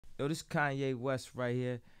Yo, this Kanye West right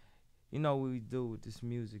here. You know what we do with this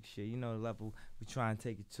music shit. You know the level we try and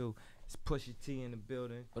take it to. It's Pusha T in the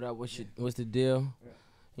building. What up? What's the deal? Yeah.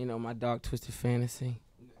 You know, my dog Twisted Fantasy.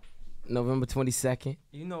 November 22nd.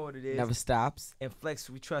 You know what it is. Never stops. And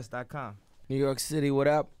FlexWeTrust.com. New York City, what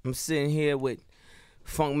up? I'm sitting here with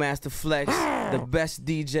Funkmaster Flex, the best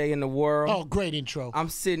DJ in the world. Oh, great intro. I'm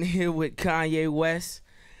sitting here with Kanye West,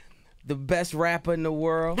 the best rapper in the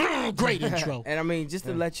world. Great intro. And I mean, just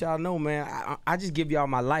to let y'all know, man, I just give y'all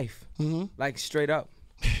my life. Like, straight up.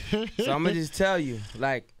 So I'm going to just tell you,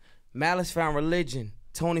 like, Malice found religion.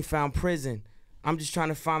 Tony found prison. I'm just trying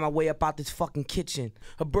to find my way up out this fucking kitchen.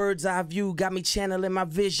 A bird's eye view got me channeling my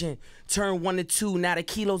vision. Turn 1 to 2, now the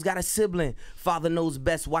kilos got a sibling. Father knows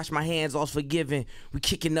best, wash my hands, all's forgiven. We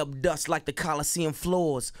kicking up dust like the Coliseum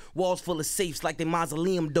floors. Walls full of safes like the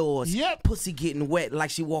mausoleum doors. Yep. Pussy getting wet like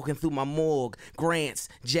she walking through my morgue. Grants,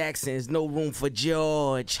 Jacksons, no room for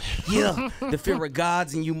George. Yeah, the fear of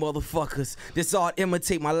God's in you motherfuckers. This art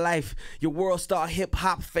imitate my life. Your world star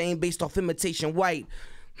hip-hop fame based off imitation white.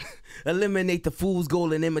 Eliminate the fool's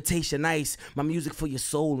gold and imitation ice. My music for your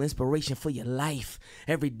soul, inspiration for your life.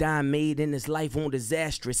 Every dime made in this life on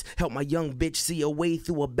disastrous. Help my young bitch see a way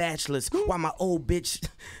through a bachelor's. While my old bitch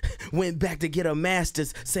went back to get a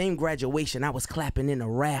master's. Same graduation, I was clapping in the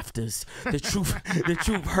rafters. The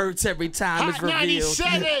truth hurts every time it's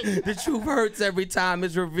revealed. The truth hurts every time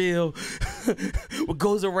it's revealed. What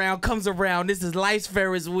goes around comes around. This is life's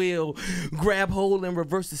Ferris wheel. Grab hold and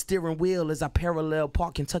reverse the steering wheel as I parallel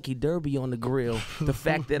park Kentucky Derby on the grill. The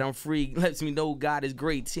fact that I'm free lets me know God is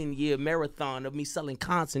great. 10-year marathon of me selling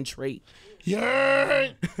concentrate.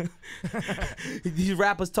 Yeah. These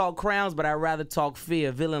rappers talk crowns, but I'd rather talk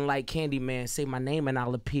fear. Villain like Candyman, say my name and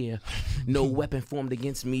I'll appear. No weapon formed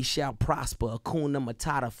against me shall prosper. Hakuna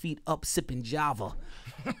Matata, feet up, sipping Java.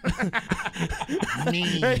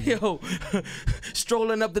 Hey, yo,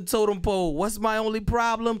 strolling up the totem pole. What's my only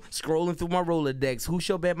problem? Scrolling through my Rolodex. Who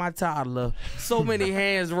shall bet my toddler? So many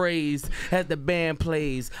hands raised as the band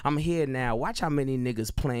plays. I'm here now. Watch how many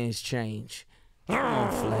niggas' plans change. Come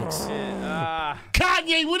on, Flex.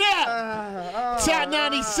 Kanye, what up? Top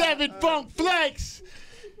 97 Funk Flex.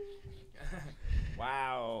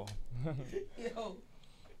 Wow. Yo.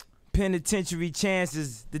 Penitentiary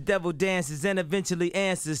chances, the devil dances and eventually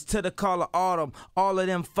answers to the call of autumn. All of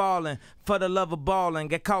them falling for the love of ballin'.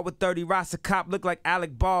 Get caught with 30 Rasta cop, look like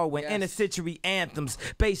Alec Baldwin. Yes. Inner century anthems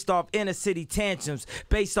based off inner city tantrums,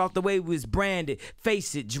 based off the way we was branded.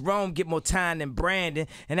 Face it, Jerome get more time than Brandon.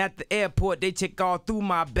 And at the airport, they check all through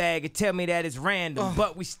my bag and tell me that it's random.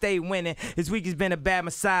 But we stay winning. This week has been a bad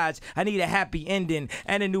massage. I need a happy ending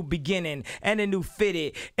and a new beginning and a new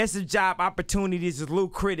fitted. And some job opportunities is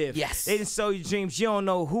lucrative. Yes. They didn't sow your dreams, you don't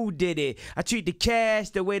know who did it. I treat the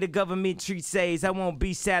cash the way the government treats says. I won't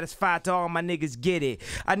be satisfied till all my niggas get it.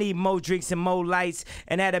 I need more drinks and more lights.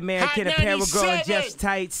 And that American apparel girl in Jeff's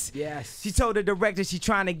tights. Yes. She told the director she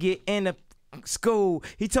trying to get in the school.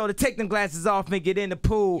 He told her take them glasses off and get in the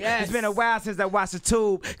pool. Yes. It's been a while since I watched the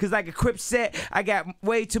tube. Cause like a Crip set, I got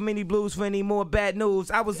way too many blues for any more bad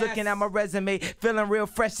news. I was looking at my resume, feeling real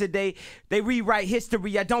fresh today. They rewrite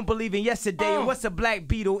history. I don't believe in yesterday. And what's a black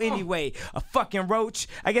beetle anyway? A fucking roach?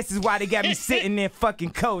 I guess is why they got me sitting there fucking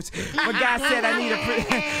coach. When God said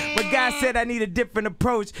I need a different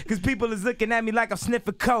approach. Cause people is looking at me like I'm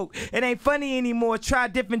sniffing coke. It ain't funny anymore. Try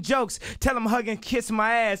different jokes. Tell them hug and kiss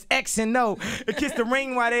my ass. X and O. Kiss the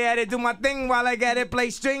ring while they at it. Do my thing while I got it. Play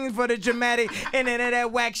strings for the dramatic. And then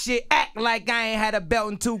that whack shit. Act like I ain't had a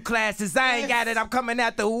belt in 2 classes. I ain't got it. I'm coming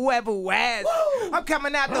after whoever who has it. I'm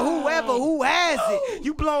coming after whoever who has it.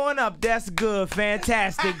 You blowing up. That's good.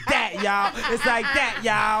 Fantastic. That, y'all. It's like that,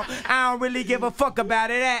 y'all. I don't really give a fuck about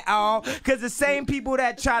it at all. Cause the same people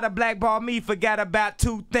that try to blackball me forgot about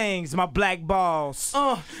 2 things. My black balls.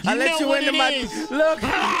 I let you into my look.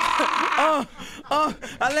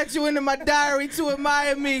 I let you into my diary to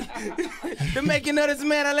admire me. The making of this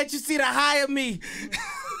man, I let you see the high of me.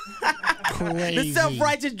 The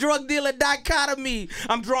self-righteous drug dealer dichotomy.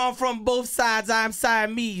 I'm drawn from both sides, I am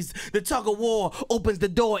Siamese. The tug of war opens the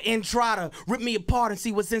door, Entrada. Rip me apart and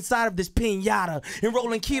see what's inside of this pinata.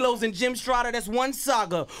 Enrolling kilos in Jim Strata, that's one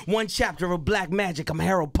saga. One chapter of black magic, I'm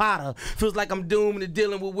Harry Potter. Feels like I'm doomed to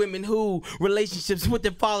dealing with women who relationships with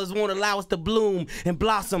their fathers won't allow us to bloom and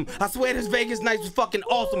blossom. I swear this Vegas night was fucking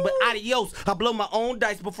awesome, but adios, I blow my own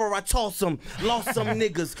dice before I toss them. Lost some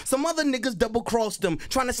niggas, some other niggas double-crossed them.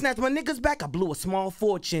 Trying to snatch my niggas back back, I blew a small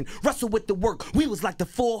fortune. Russell with the work, we was like the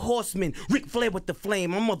 4 horsemen. Ric Flair with the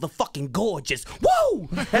flame, I'm motherfucking gorgeous. Woo!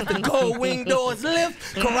 As the gold wing doors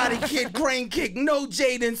lift, Karate Kid crane kick, no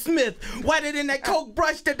Jaden Smith. Whiter than that coke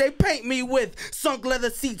brush that they paint me with. Sunk leather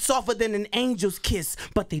seats softer than an angel's kiss,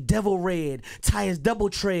 but they devil red. Tires double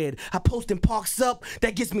tread. I post in parks up,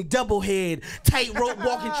 that gets me double head. Tight rope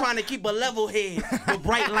walking, trying to keep a level head. With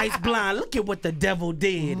bright lights blind, look at what the devil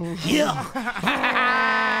did.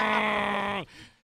 Yeah.